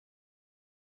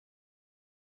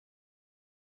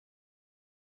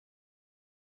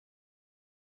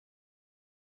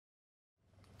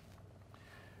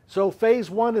So phase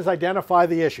 1 is identify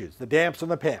the issues, the damps and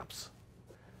the Pamps.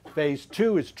 Phase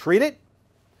 2 is treat it.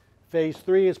 Phase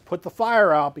 3 is put the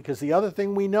fire out, because the other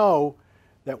thing we know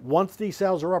that once these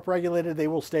cells are upregulated, they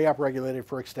will stay upregulated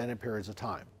for extended periods of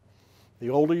time. The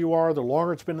older you are, the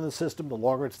longer it's been in the system, the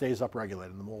longer it stays upregulated,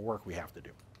 and the more work we have to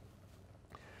do.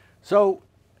 So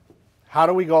how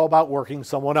do we go about working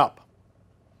someone up?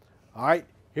 All right,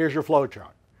 here's your flow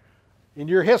chart. In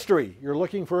your history, you're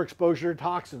looking for exposure to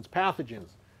toxins, pathogens.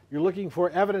 You're looking for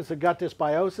evidence of gut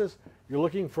dysbiosis. You're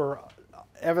looking for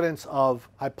evidence of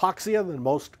hypoxia, the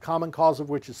most common cause of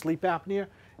which is sleep apnea,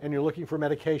 and you're looking for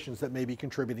medications that may be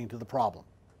contributing to the problem.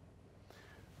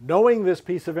 Knowing this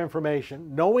piece of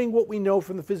information, knowing what we know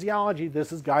from the physiology,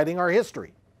 this is guiding our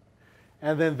history.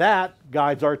 And then that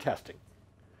guides our testing.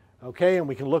 Okay, and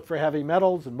we can look for heavy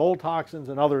metals and mold toxins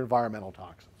and other environmental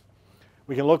toxins.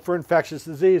 We can look for infectious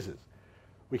diseases.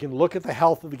 We can look at the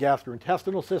health of the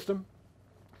gastrointestinal system,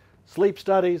 sleep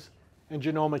studies, and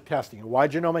genomic testing. And why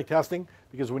genomic testing?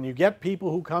 Because when you get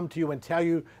people who come to you and tell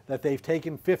you that they've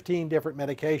taken 15 different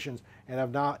medications and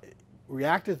have not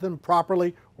reacted to them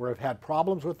properly or have had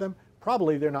problems with them,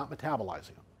 probably they're not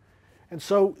metabolizing them. And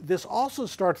so this also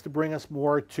starts to bring us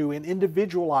more to an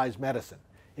individualized medicine.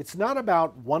 It's not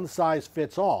about one size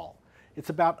fits all.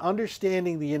 It's about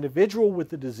understanding the individual with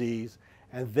the disease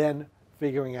and then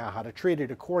figuring out how to treat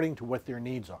it according to what their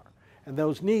needs are. And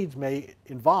those needs may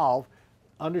involve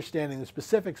understanding the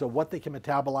specifics of what they can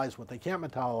metabolize, what they can't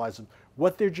metabolize, and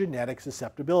what their genetic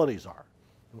susceptibilities are.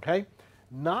 Okay?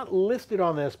 Not listed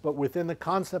on this, but within the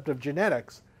concept of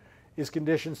genetics is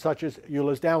conditions such as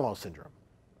Ehlers-Danlos syndrome.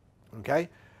 Okay?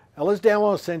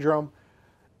 Ehlers-Danlos syndrome,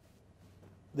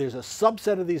 there's a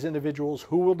subset of these individuals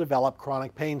who will develop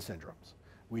chronic pain syndromes.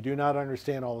 We do not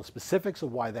understand all the specifics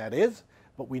of why that is,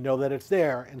 but we know that it's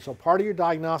there. And so part of your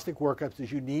diagnostic workups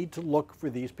is you need to look for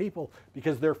these people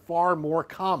because they're far more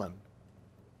common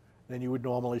than you would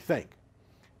normally think.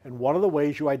 And one of the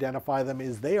ways you identify them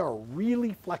is they are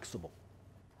really flexible.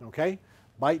 Okay?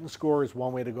 Bite and score is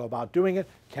one way to go about doing it.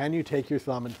 Can you take your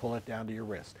thumb and pull it down to your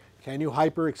wrist? Can you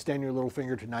hyperextend your little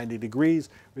finger to 90 degrees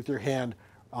with your hand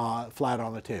flat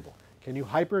on the table? Can you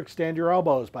hyperextend your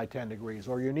elbows by 10 degrees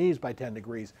or your knees by 10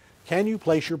 degrees? Can you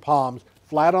place your palms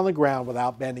flat on the ground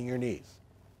without bending your knees?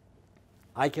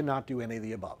 I cannot do any of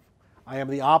the above. I am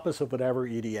the opposite of whatever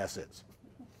EDS is.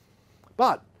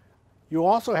 But you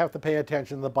also have to pay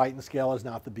attention the bite and scale is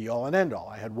not the be-all and end-all.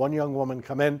 I had one young woman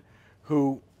come in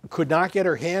who could not get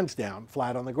her hands down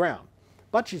flat on the ground.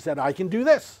 But she said, I can do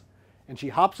this. And she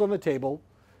hops on the table,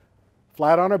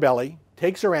 flat on her belly,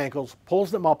 takes her ankles,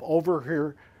 pulls them up over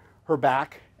her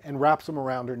back, and wraps them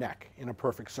around her neck in a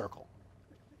perfect circle.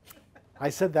 I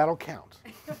said, that'll count.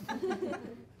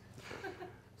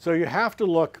 So you have to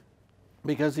look,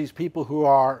 because these people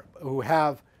who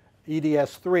have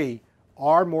EDS3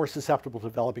 are more susceptible to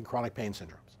developing chronic pain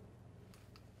syndromes.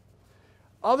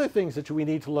 Other things that we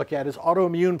need to look at is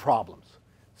autoimmune problems,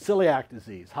 celiac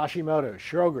disease, Hashimoto's,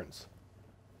 Sjogren's,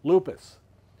 lupus.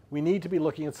 We need to be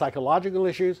looking at psychological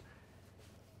issues.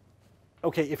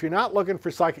 Okay, if you're not looking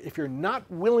for if you're not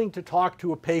willing to talk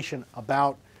to a patient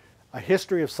about a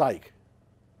history of psych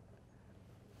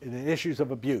and issues of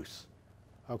abuse,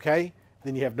 okay,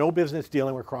 then you have no business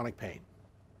dealing with chronic pain.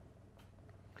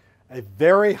 A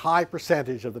very high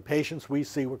percentage of the patients we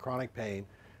see with chronic pain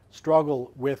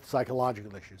struggle with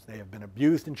psychological issues. They have been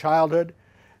abused in childhood.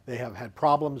 They have had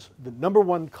problems. The number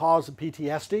one cause of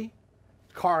PTSD,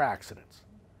 car accidents,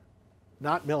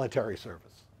 not military service.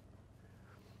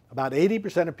 About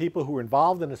 80% of people who are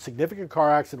involved in a significant car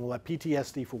accident will have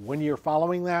PTSD for 1 year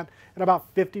following that, and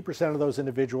about 50% of those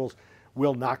individuals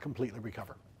will not completely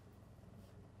recover.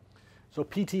 So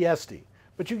PTSD.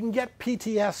 But you can get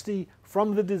PTSD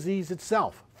from the disease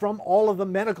itself, from all of the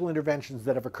medical interventions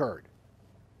that have occurred.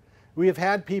 We have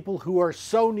had people who are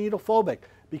so needle phobic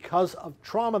because of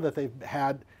trauma that they've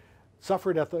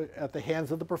suffered at the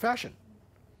hands of the profession.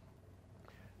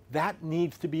 That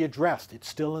needs to be addressed. It's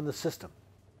still in the system.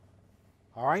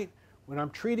 All right? When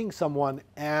I'm treating someone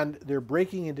and they're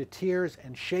breaking into tears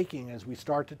and shaking as we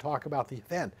start to talk about the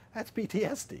event, that's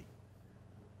PTSD.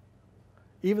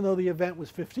 Even though the event was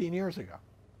 15 years ago.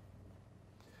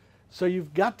 So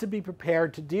you've got to be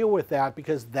prepared to deal with that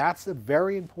because that's a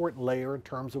very important layer in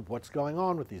terms of what's going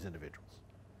on with these individuals.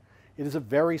 It is a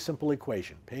very simple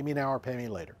equation. Pay me now or pay me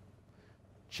later.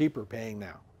 Cheaper paying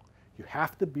now. You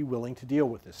have to be willing to deal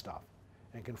with this stuff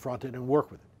and confront it and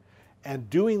work with it. And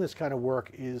doing this kind of work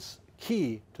is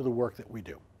key to the work that we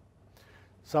do.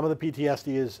 Some of the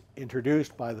PTSD is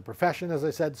introduced by the profession, as I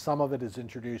said. Some of it is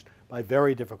introduced by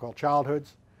very difficult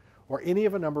childhoods or any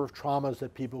of a number of traumas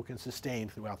that people can sustain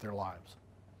throughout their lives.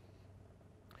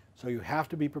 So you have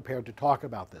to be prepared to talk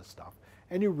about this stuff.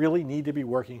 And you really need to be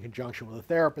working in conjunction with a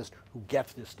therapist who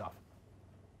gets this stuff.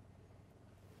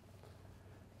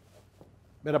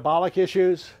 Metabolic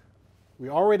issues. We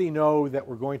already know that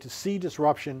we're going to see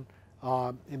disruption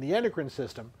in the endocrine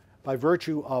system by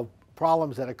virtue of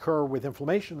problems that occur with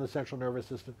inflammation in the central nervous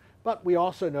system, but we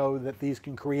also know that these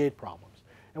can create problems.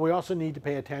 And we also need to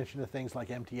pay attention to things like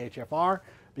MTHFR,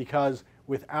 because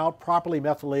without properly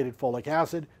methylated folic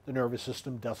acid, the nervous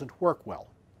system doesn't work well.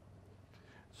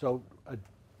 So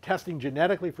testing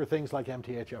genetically for things like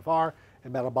MTHFR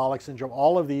and metabolic syndrome,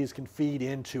 all of these can feed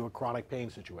into a chronic pain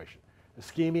situation.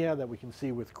 Ischemia that we can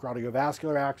see with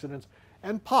cardiovascular accidents,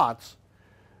 and POTS,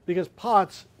 because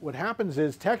POTS, what happens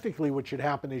is, technically what should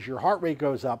happen is your heart rate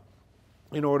goes up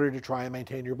in order to try and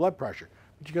maintain your blood pressure.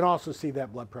 But you can also see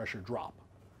that blood pressure drop.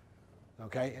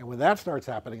 Okay, and when that starts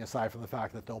happening, aside from the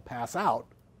fact that they'll pass out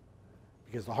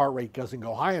because the heart rate doesn't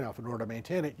go high enough in order to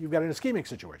maintain it, you've got an ischemic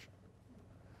situation.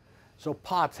 So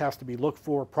POTS has to be looked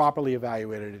for, properly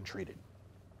evaluated, and treated.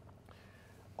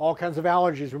 All kinds of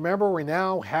allergies. Remember, we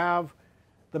now have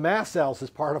the mast cells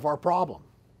as part of our problem,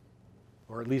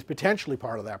 or at least potentially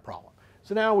part of that problem.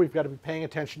 So now we've got to be paying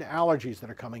attention to allergies that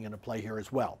are coming into play here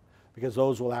as well, because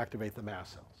those will activate the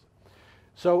mast cells.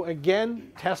 So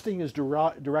again, testing is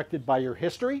directed by your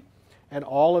history, and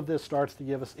all of this starts to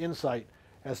give us insight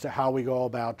as to how we go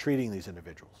about treating these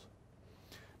individuals.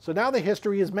 So now the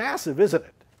history is massive, isn't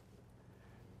it?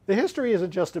 The history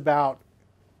isn't just about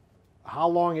how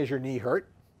long has your knee hurt.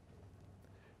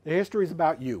 The history is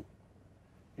about you.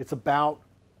 It's about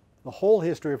the whole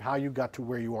history of how you got to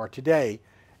where you are today,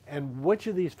 and which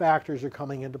of these factors are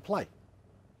coming into play.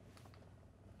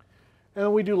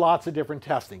 And we do lots of different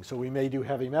testing. So we may do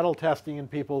heavy metal testing in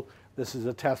people. This is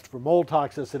a test for mold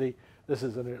toxicity. This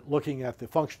is looking at the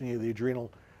functioning of the adrenal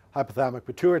hypothalamic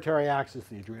pituitary axis,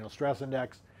 the adrenal stress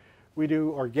index. We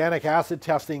do organic acid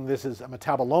testing. This is a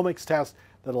metabolomics test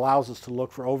that allows us to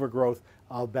look for overgrowth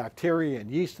of bacteria and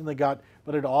yeast in the gut,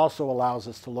 but it also allows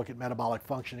us to look at metabolic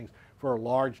functionings for a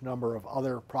large number of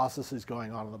other processes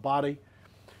going on in the body.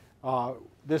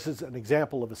 This is an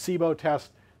example of a SIBO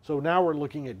test. So now we're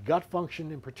looking at gut function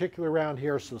in particular around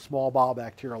here, so small bowel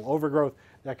bacterial overgrowth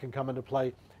that can come into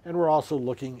play. And we're also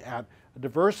looking at a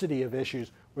diversity of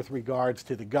issues with regards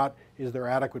to the gut. Is there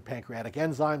adequate pancreatic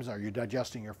enzymes? Are you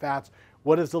digesting your fats?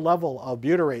 What is the level of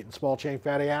butyrate and small chain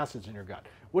fatty acids in your gut?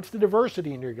 What's the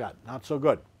diversity in your gut? Not so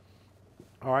good.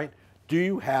 All right. Do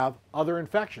you have other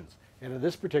infections? And in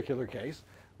this particular case,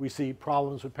 we see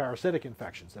problems with parasitic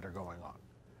infections that are going on.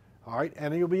 All right.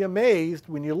 And you'll be amazed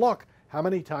when you look how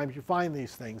many times you find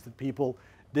these things that people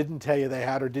didn't tell you they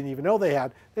had or didn't even know they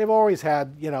had. They've always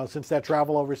had, since that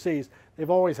travel overseas, they've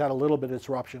always had a little bit of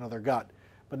disruption of their gut.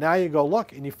 But now you go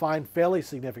look and you find fairly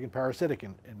significant parasitic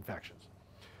infections.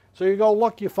 So you go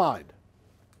look, you find.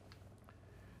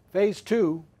 Phase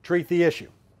 2, treat the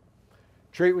issue.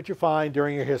 Treat what you find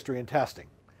during your history and testing.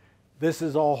 This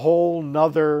is a whole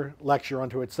nother lecture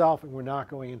unto itself, and we're not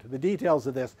going into the details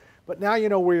of this, but now you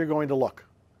know where you're going to look.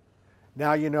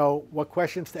 Now you know what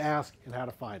questions to ask and how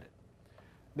to find it.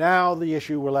 Now the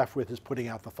issue we're left with is putting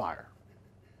out the fire.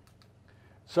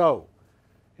 So,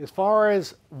 as far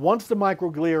as once the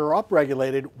microglia are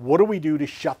upregulated, what do we do to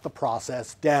shut the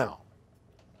process down?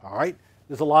 All right,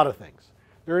 there's a lot of things.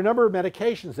 There are a number of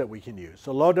medications that we can use.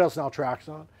 So low-dose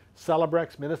naltrexone,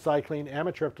 Celebrex, minocycline,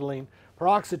 amitriptyline,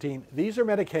 paroxetine. These are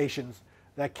medications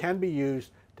that can be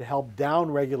used to help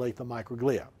down-regulate the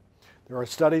microglia. There are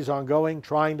studies ongoing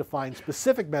trying to find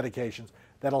specific medications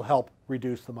that'll help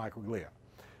reduce the microglia.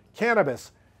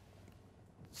 Cannabis,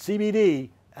 CBD,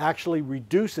 actually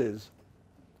reduces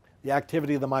the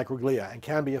activity of the microglia and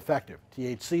can be effective.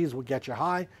 THC is what gets you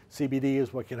high. CBD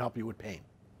is what can help you with pain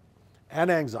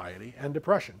and anxiety and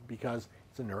depression because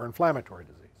it's a neuroinflammatory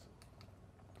disease.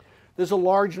 There's a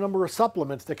large number of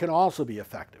supplements that can also be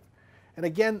effective. And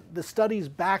again, the studies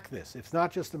back this. It's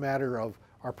not just a matter of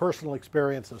our personal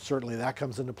experience, and certainly that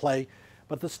comes into play,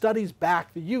 but the studies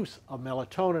back the use of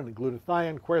melatonin and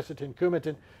glutathione, quercetin,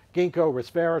 coumadin, ginkgo,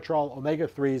 resveratrol,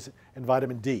 omega-3s, and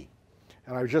vitamin D.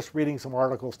 And I was just reading some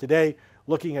articles today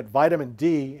looking at vitamin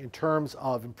D in terms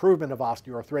of improvement of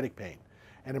osteoarthritic pain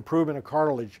and improvement of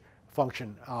cartilage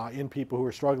function in people who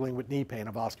are struggling with knee pain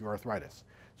of osteoarthritis.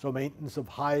 So maintenance of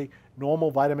high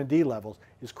normal vitamin D levels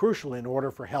is crucial in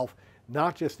order for health,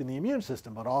 not just in the immune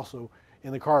system, but also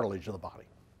in the cartilage of the body.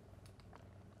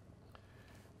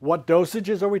 What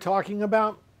dosages are we talking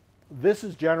about? This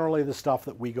is generally the stuff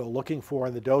that we go looking for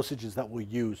and the dosages that we'll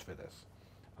use for this.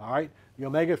 All right, the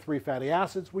omega-3 fatty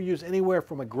acids, we use anywhere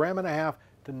from 1.5 grams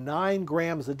to 9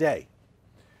 grams a day.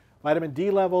 Vitamin D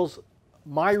levels,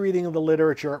 my reading of the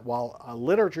literature, while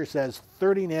literature says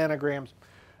 30 nanograms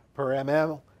per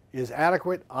ml is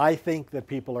adequate, I think that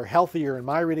people are healthier in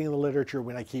my reading of the literature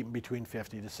when I keep them between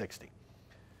 50 to 60.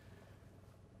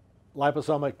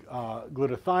 Liposomic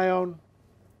glutathione,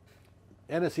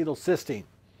 N-acetylcysteine.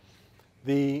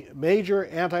 The major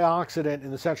antioxidant in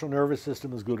the central nervous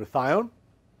system is glutathione.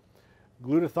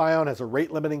 Glutathione has a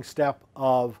rate-limiting step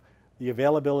of the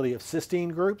availability of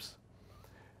cysteine groups.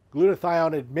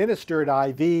 Glutathione administered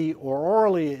IV or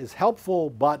orally is helpful,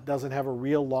 but doesn't have a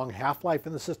real long half-life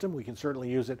in the system. We can certainly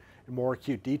use it in more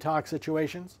acute detox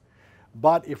situations.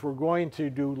 But if we're going to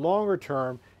do longer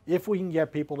term, if we can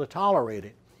get people to tolerate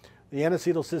it, the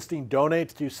N-acetylcysteine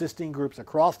donates to cysteine groups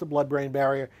across the blood-brain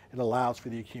barrier and allows for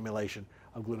the accumulation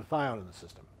of glutathione in the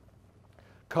system.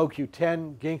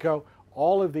 CoQ10, ginkgo,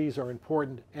 all of these are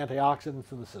important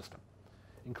antioxidants in the system,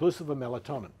 inclusive of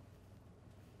melatonin.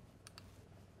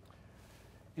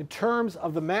 In terms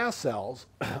of the mast cells,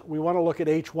 we want to look at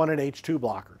H1 and H2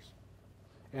 blockers,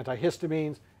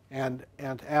 antihistamines and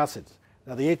antacids.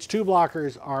 Now, the H2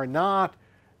 blockers are not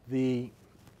the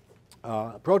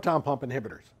proton pump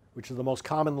inhibitors, which are the most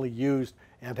commonly used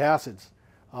antacids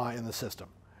in the system.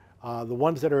 The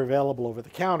ones that are available over the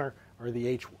counter are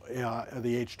the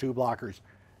H2 blockers,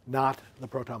 not the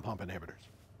proton pump inhibitors.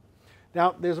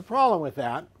 Now, there's a problem with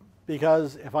that,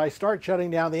 because if I start shutting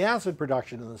down the acid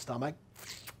production in the stomach,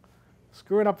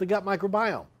 screwing up the gut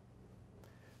microbiome.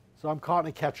 So I'm caught in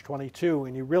a catch-22,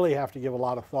 and you really have to give a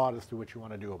lot of thought as to what you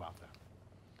want to do about that.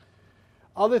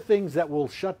 Other things that will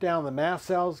shut down the mast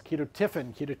cells,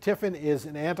 ketotifen. Ketotifen is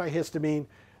an antihistamine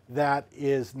that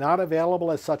is not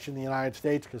available as such in the United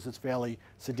States because it's fairly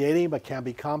sedating, but can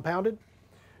be compounded.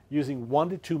 Using 1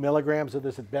 to 2 milligrams of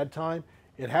this at bedtime,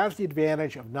 it has the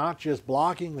advantage of not just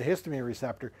blocking the histamine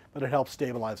receptor, but it helps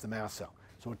stabilize the mast cell.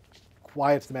 So it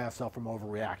quiets the mast cell from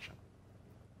overreaction.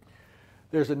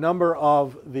 There's a number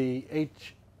of the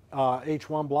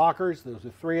H1 blockers. Those are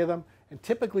 3 of them. And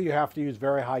typically you have to use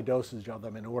very high dosage of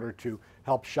them in order to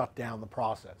help shut down the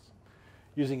process.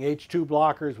 Using H2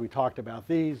 blockers, we talked about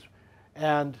these,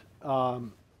 and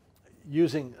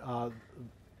using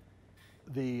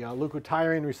the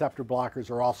leukotriene receptor blockers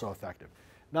are also effective.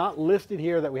 Not listed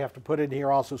here that we have to put in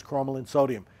here also is cromolyn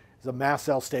sodium. It's a mast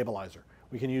cell stabilizer.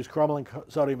 We can use cromolyn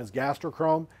sodium as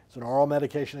gastrochrome. It's an oral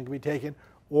medication that can be taken,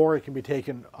 or it can be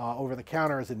taken over the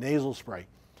counter as a nasal spray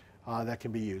that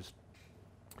can be used.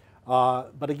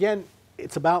 But again,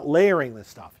 it's about layering this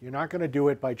stuff. You're not going to do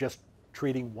it by just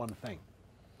treating one thing.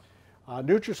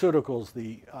 Nutraceuticals,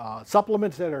 the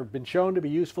supplements that have been shown to be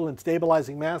useful in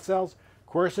stabilizing mast cells,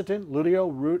 quercetin,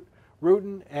 lutein,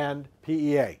 rutin, and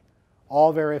PEA.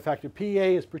 All very effective.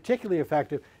 PEA is particularly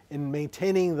effective in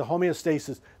maintaining the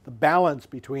homeostasis, the balance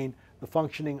between the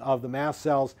functioning of the mast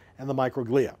cells and the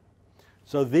microglia.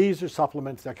 So these are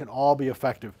supplements that can all be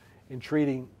effective in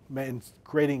treating and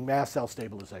creating mast cell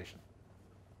stabilization.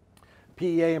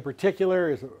 PEA in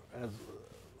particular, as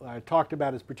I talked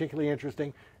about, is particularly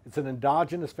interesting. It's an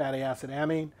endogenous fatty acid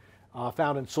amine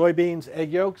found in soybeans,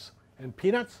 egg yolks, and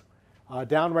peanuts.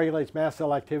 Downregulates mast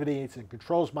cell activity and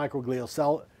controls microglial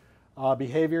cell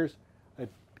behaviors. It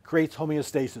creates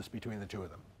homeostasis between the two of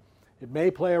them. It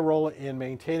may play a role in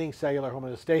maintaining cellular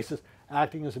homeostasis,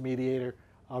 acting as a mediator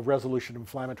of resolution of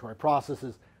inflammatory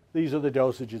processes. These are the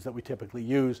dosages that we typically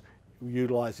use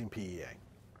utilizing PEA.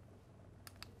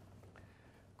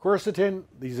 Quercetin,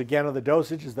 these again are the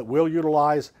dosages that we'll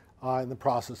utilize in the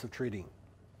process of treating.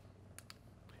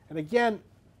 And again,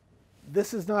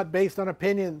 this is not based on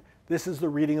opinion. This is the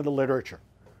reading of the literature.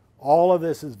 All of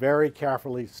this is very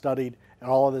carefully studied, and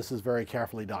all of this is very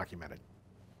carefully documented.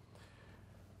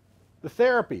 The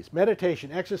therapies: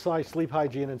 meditation, exercise, sleep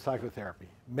hygiene, and psychotherapy.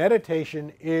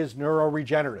 Meditation is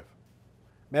neuroregenerative.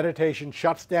 Meditation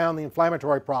shuts down the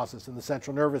inflammatory process in the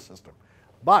central nervous system.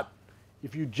 But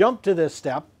if you jump to this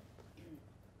step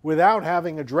without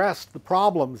having addressed the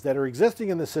problems that are existing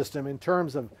in the system in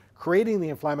terms of creating the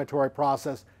inflammatory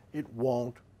process, it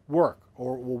won't work,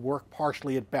 or it will work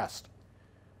partially at best.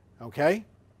 Okay?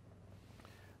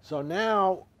 So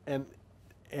now, and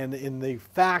in the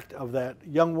fact of that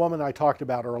young woman I talked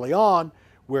about early on,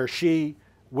 where she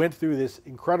went through this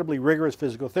incredibly rigorous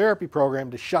physical therapy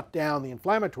program to shut down the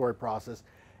inflammatory process,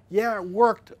 yeah, it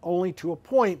worked only to a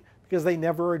point because they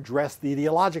never addressed the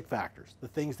etiologic factors, the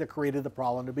things that created the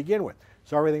problem to begin with.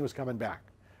 So everything was coming back.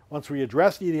 Once we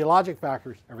addressed the etiologic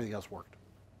factors, everything else worked.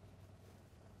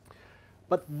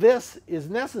 But this is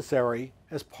necessary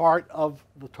as part of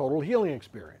the total healing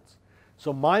experience.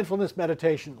 So mindfulness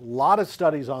meditation, a lot of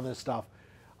studies on this stuff,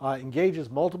 engages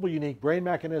multiple unique brain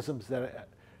mechanisms that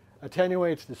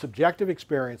attenuates the subjective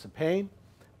experience of pain,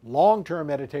 Long-term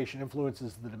meditation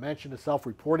influences the dimension of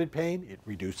self-reported pain. It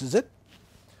reduces it.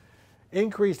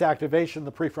 Increased activation of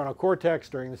the prefrontal cortex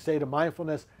during the state of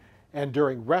mindfulness and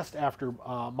during rest after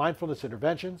mindfulness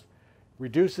interventions.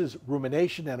 Reduces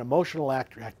rumination and emotional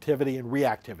activity and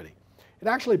reactivity. It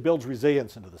actually builds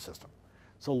resilience into the system.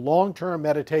 So long-term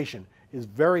meditation is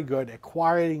very good at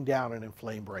quieting down an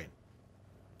inflamed brain.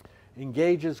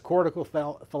 Engages cortical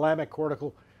thalamic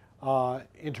cortical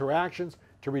interactions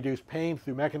to reduce pain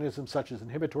through mechanisms such as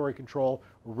inhibitory control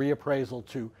or reappraisal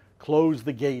to close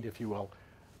the gate, if you will.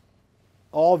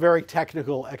 All very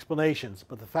technical explanations,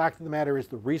 but the fact of the matter is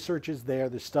the research is there,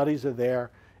 the studies are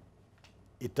there,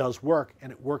 it does work,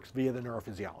 and it works via the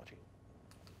neurophysiology.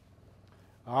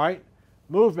 All right,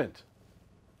 movement.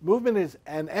 Movement is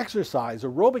an exercise,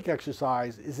 aerobic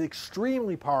exercise is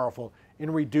extremely powerful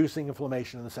in reducing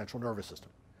inflammation in the central nervous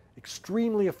system.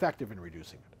 Extremely effective in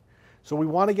reducing it. So we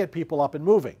want to get people up and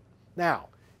moving. Now,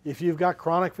 if you've got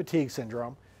chronic fatigue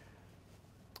syndrome,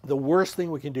 the worst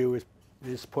thing we can do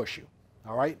is push you.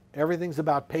 All right? Everything's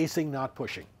about pacing, not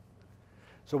pushing.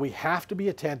 So we have to be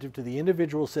attentive to the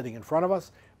individual sitting in front of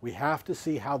us. We have to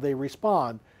see how they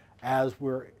respond as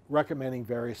we're recommending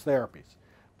various therapies.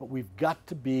 But we've got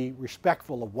to be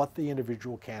respectful of what the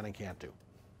individual can and can't do.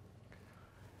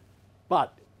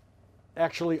 But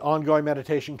actually, ongoing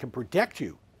meditation can protect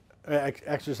you.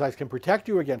 Exercise can protect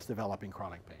you against developing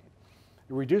chronic pain.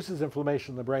 It reduces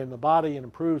inflammation in the brain and the body and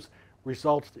improves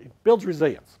results. It builds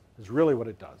resilience, is really what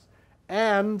it does.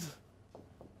 And,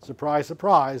 surprise,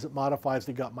 surprise, it modifies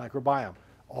the gut microbiome.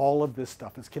 All of this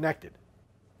stuff is connected.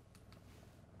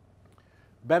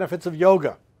 Benefits of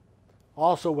yoga,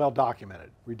 also well documented.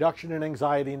 Reduction in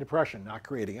anxiety and depression, not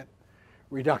creating it.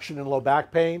 Reduction in low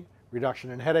back pain,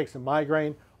 reduction in headaches and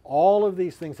migraine. All of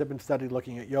these things have been studied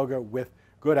looking at yoga with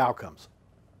good outcomes.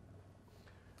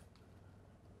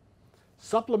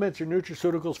 Supplements or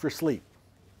nutraceuticals for sleep.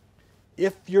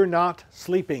 If you're not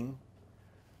sleeping,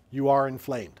 you are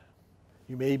inflamed.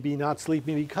 You may be not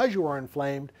sleeping because you are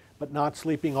inflamed, but not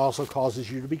sleeping also causes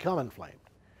you to become inflamed.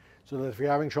 So that if you're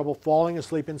having trouble falling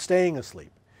asleep and staying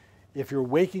asleep, if you're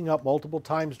waking up multiple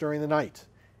times during the night,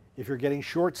 if you're getting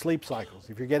short sleep cycles,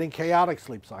 if you're getting chaotic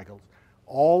sleep cycles,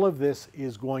 all of this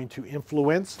is going to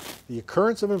influence the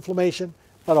occurrence of inflammation,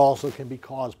 but also can be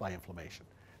caused by inflammation.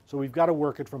 So we've got to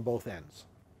work it from both ends.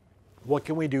 What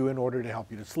can we do in order to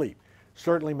help you to sleep?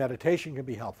 Certainly meditation can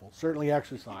be helpful, certainly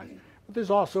exercise, but there's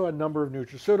also a number of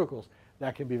nutraceuticals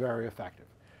that can be very effective.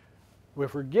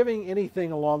 If we're giving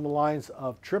anything along the lines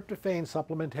of tryptophan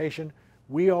supplementation,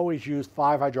 we always use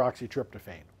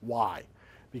 5-hydroxytryptophan. Why?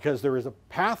 Because there is a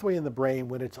pathway in the brain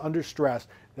when it's under stress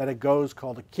that it goes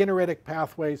called the kineretic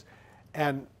pathways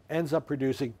and ends up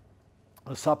producing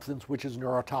a substance which is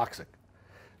neurotoxic.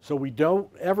 So we don't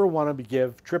ever want to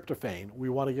give tryptophan. We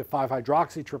want to give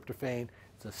 5-hydroxytryptophan.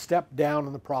 It's a step down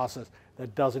in the process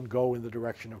that doesn't go in the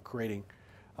direction of creating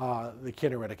the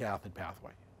kineretic acid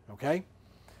pathway. Okay?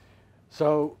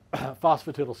 So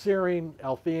phosphatidylserine,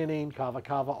 L-theanine,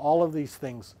 kava-kava, all of these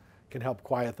things can help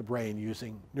quiet the brain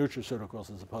using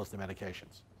nutraceuticals as opposed to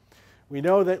medications. We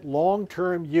know that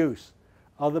long-term use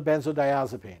of the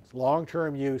benzodiazepines,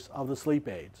 long-term use of the sleep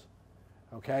aids,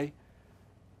 okay,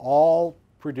 all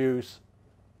produce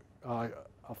a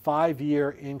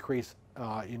 5-year increase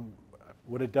in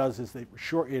what it does is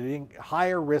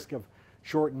higher risk of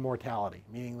shortened mortality,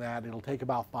 meaning that it'll take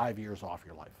about 5 years off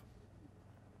your life.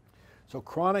 So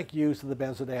chronic use of the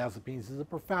benzodiazepines is a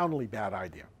profoundly bad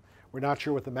idea. We're not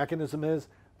sure what the mechanism is,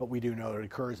 but we do know it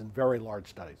occurs in very large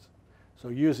studies. So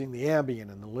using the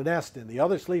Ambien and the Lunesta and the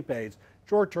other sleep aids,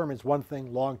 short-term is one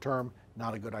thing, long-term,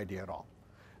 not a good idea at all.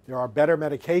 There are better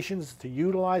medications to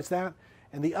utilize that.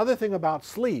 And the other thing about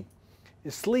sleep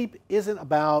is sleep isn't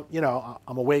about,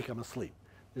 I'm awake, I'm asleep.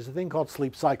 There's a thing called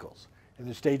sleep cycles. And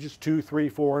there's stages 2, 3,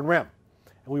 4 in REM.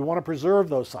 And we want to preserve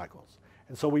those cycles.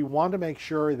 And so we want to make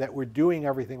sure that we're doing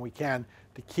everything we can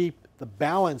to keep the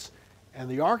balance and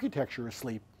the architecture of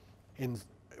sleep in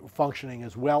functioning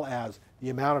as well as the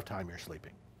amount of time you're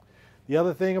sleeping. The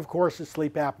other thing, of course, is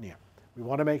sleep apnea. We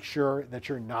want to make sure that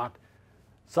you're not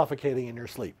suffocating in your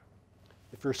sleep.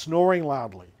 If you're snoring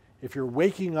loudly, if you're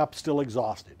waking up still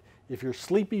exhausted, if you're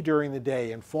sleepy during the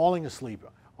day and falling asleep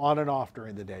on and off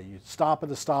during the day, you stop at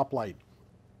a stoplight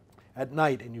at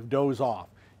night and you doze off,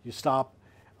 you stop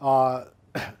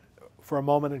for a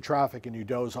moment in traffic and you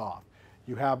doze off.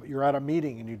 You're at a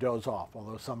meeting and you doze off,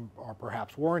 although some are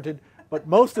perhaps warranted, but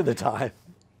most of the time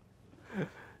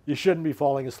you shouldn't be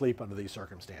falling asleep under these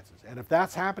circumstances. And if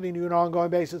that's happening to you on an ongoing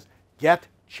basis, get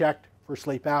checked for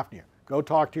sleep apnea. Go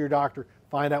talk to your doctor,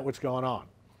 find out what's going on.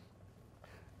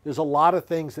 There's a lot of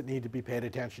things that need to be paid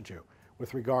attention to.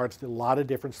 with regards to a lot of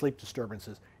different sleep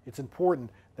disturbances. It's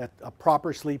important that a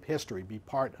proper sleep history be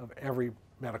part of every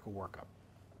medical workup.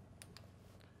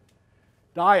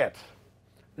 Diet.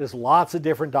 There's lots of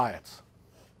different diets,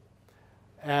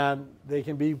 and they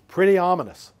can be pretty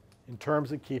ominous in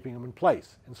terms of keeping them in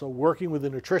place. And so working with a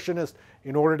nutritionist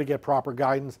in order to get proper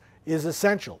guidance is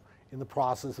essential in the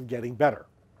process of getting better.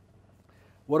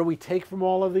 What do we take from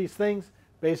all of these things?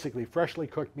 Basically, freshly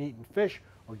cooked meat and fish,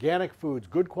 organic foods,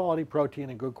 good quality protein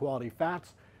and good quality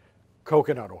fats,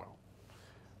 coconut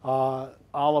oil,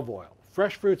 olive oil,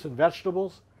 fresh fruits and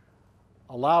vegetables.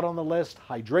 Allowed on the list,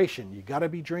 hydration. You got to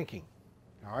be drinking.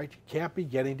 All right, you can't be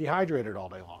getting dehydrated all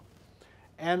day long.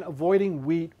 And avoiding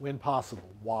wheat when possible.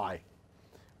 Why?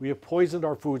 We have poisoned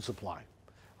our food supply.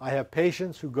 I have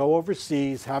patients who go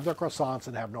overseas, have their croissants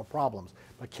and have no problems,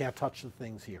 but can't touch the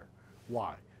things here.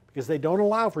 Why? Because they don't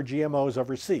allow for GMOs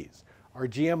overseas. Are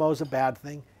GMOs a bad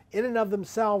thing? In and of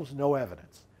themselves, no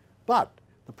evidence. But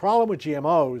the problem with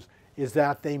GMOs is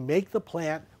that they make the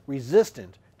plant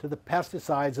resistant to the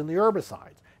pesticides and the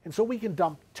herbicides. And so we can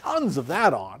dump tons of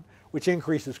that on, which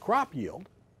increases crop yield.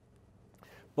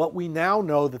 But we now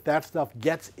know that that stuff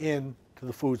gets into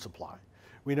the food supply.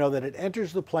 We know that it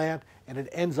enters the plant and it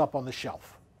ends up on the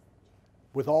shelf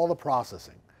with all the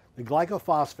processing. The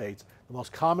glycophosphates, the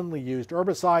most commonly used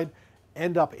herbicide,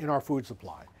 end up in our food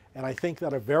supply. And I think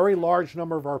that a very large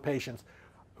number of our patients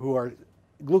who are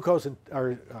gluten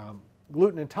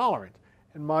intolerant,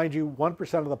 and mind you,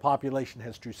 1% of the population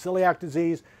has true celiac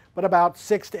disease, but about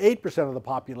 6 to 8% of the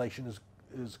population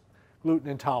is gluten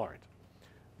intolerant.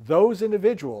 Those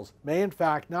individuals may in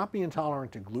fact not be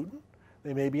intolerant to gluten,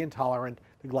 they may be intolerant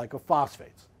to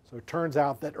glycophosphates. So it turns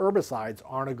out that herbicides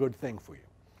aren't a good thing for you.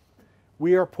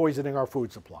 We are poisoning our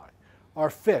food supply. Our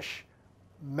fish,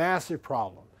 massive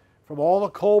problem. From all the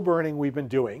coal burning we've been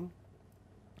doing,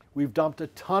 we've dumped a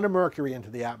ton of mercury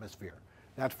into the atmosphere.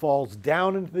 That falls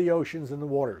down into the oceans and the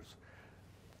waters.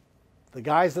 The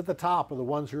guys at the top are the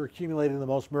ones who are accumulating the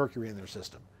most mercury in their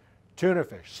system. Tuna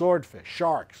fish, swordfish,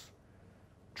 sharks,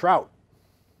 trout.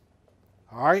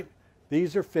 All right?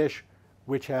 These are fish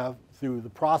which have, through the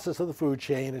process of the food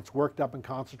chain, it's worked up and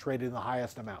concentrated in the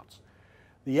highest amounts.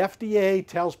 The FDA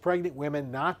tells pregnant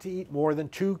women not to eat more than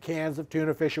 2 cans of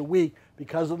tuna fish a week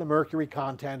because of the mercury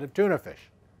content of tuna fish.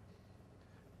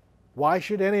 Why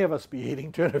should any of us be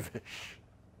eating tuna fish?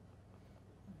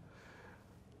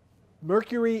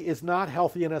 Mercury is not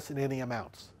healthy in us in any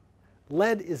amounts.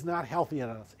 Lead is not healthy in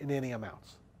us in any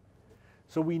amounts.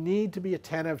 So we need to be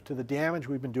attentive to the damage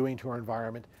we've been doing to our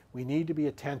environment. We need to be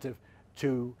attentive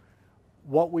to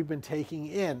what we've been taking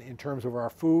in terms of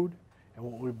our food and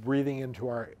what we're breathing into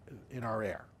in our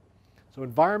air. So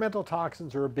environmental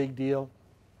toxins are a big deal.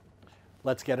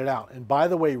 Let's get it out. And by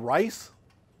the way, rice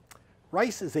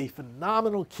is a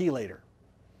phenomenal chelator.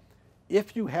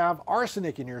 If you have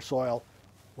arsenic in your soil,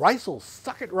 rice will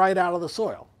suck it right out of the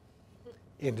soil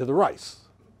into the rice,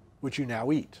 which you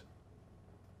now eat.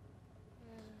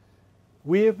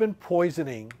 We have been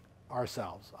poisoning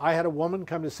ourselves. I had a woman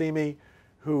come to see me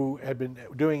who had been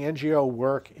doing NGO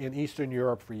work in Eastern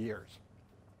Europe for years.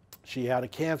 She had a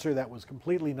cancer that was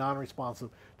completely non-responsive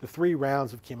to 3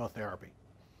 rounds of chemotherapy.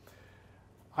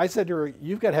 I said to her,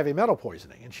 "You've got heavy metal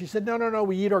poisoning." And she said, no,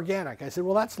 we eat organic. I said,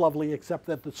 well, that's lovely, except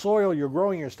that the soil you're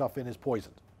growing your stuff in is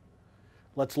poisoned.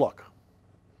 Let's look.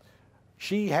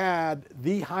 She had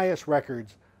the highest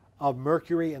records of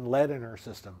mercury and lead in her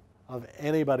system of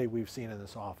anybody we've seen in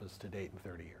this office to date in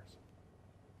 30 years.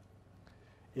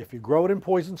 If you grow it in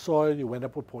poisoned soil, you end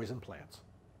up with poisoned plants.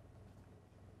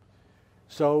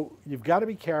 So you've got to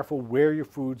be careful where your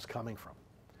food's coming from.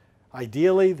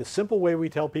 Ideally, the simple way we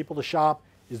tell people to shop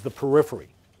is the periphery.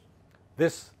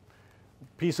 This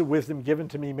piece of wisdom given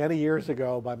to me many years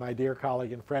ago by my dear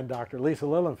colleague and friend, Dr. Lisa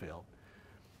Lilienfeld.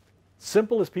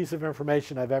 Simplest piece of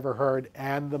information I've ever heard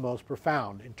and the most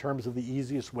profound in terms of the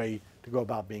easiest way to go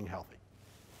about being healthy.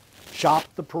 Shop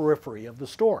the periphery of the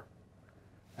store.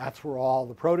 That's where all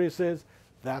the produce is.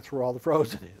 That's where all the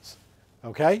frozen is.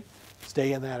 Okay?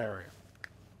 Stay in that area.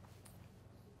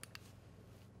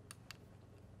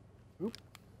 Oop.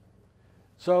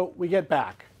 So we get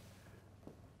back.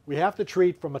 We have to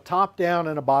treat from a top down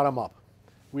and a bottom up.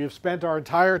 We have spent our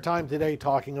entire time today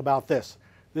talking about this.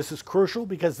 This is crucial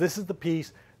because this is the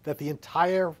piece that the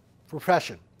entire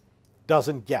profession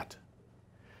doesn't get.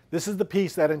 This is the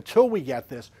piece that until we get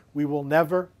this, we will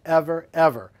never, ever,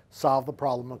 ever solve the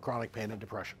problem of chronic pain and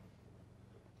depression.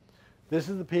 This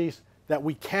is the piece that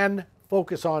we can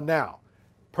focus on now.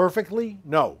 Perfectly?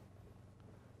 No.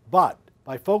 But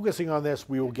by focusing on this,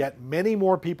 we will get many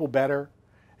more people better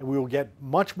and we will get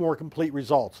much more complete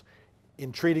results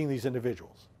in treating these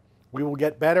individuals. We will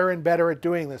get better and better at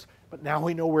doing this, but now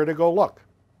we know where to go look.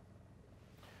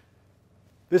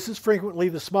 This is frequently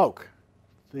the smoke,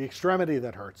 the extremity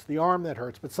that hurts, the arm that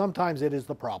hurts, but sometimes it is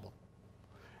the problem.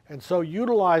 And so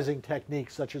utilizing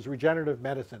techniques such as regenerative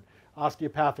medicine,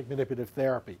 osteopathic manipulative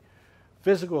therapy,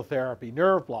 physical therapy,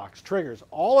 nerve blocks, triggers,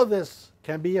 all of this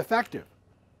can be effective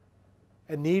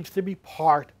and needs to be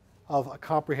part of a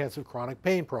comprehensive chronic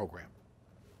pain program.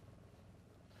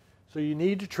 So you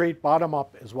need to treat bottom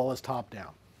up as well as top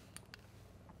down.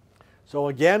 So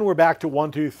again, we're back to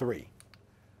 1, 2, 3.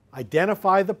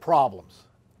 Identify the problems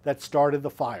that started the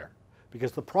fire,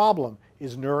 because the problem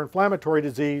is neuroinflammatory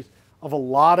disease of a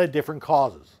lot of different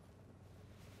causes.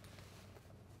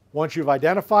 Once you've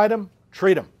identified them,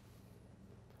 treat them.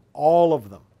 All of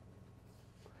them.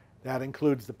 That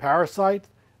includes the parasites,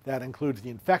 that includes the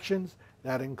infections,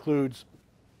 that includes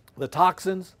the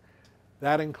toxins,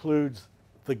 that includes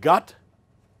the gut,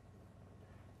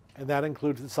 and that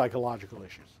includes the psychological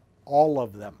issues. All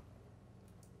of them.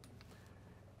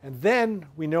 And then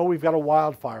we know we've got a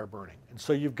wildfire burning, and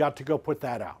so you've got to go put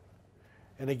that out.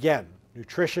 And again,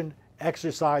 nutrition,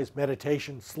 exercise,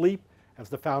 meditation, sleep as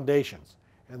the foundations.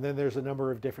 And then there's a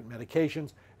number of different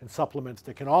medications and supplements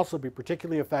that can also be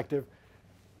particularly effective.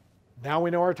 Now we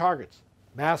know our targets: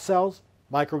 mast cells,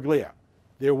 microglia.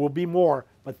 There will be more,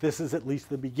 but this is at least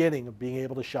the beginning of being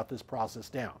able to shut this process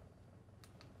down.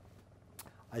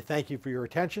 I thank you for your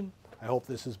attention. I hope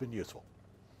this has been useful.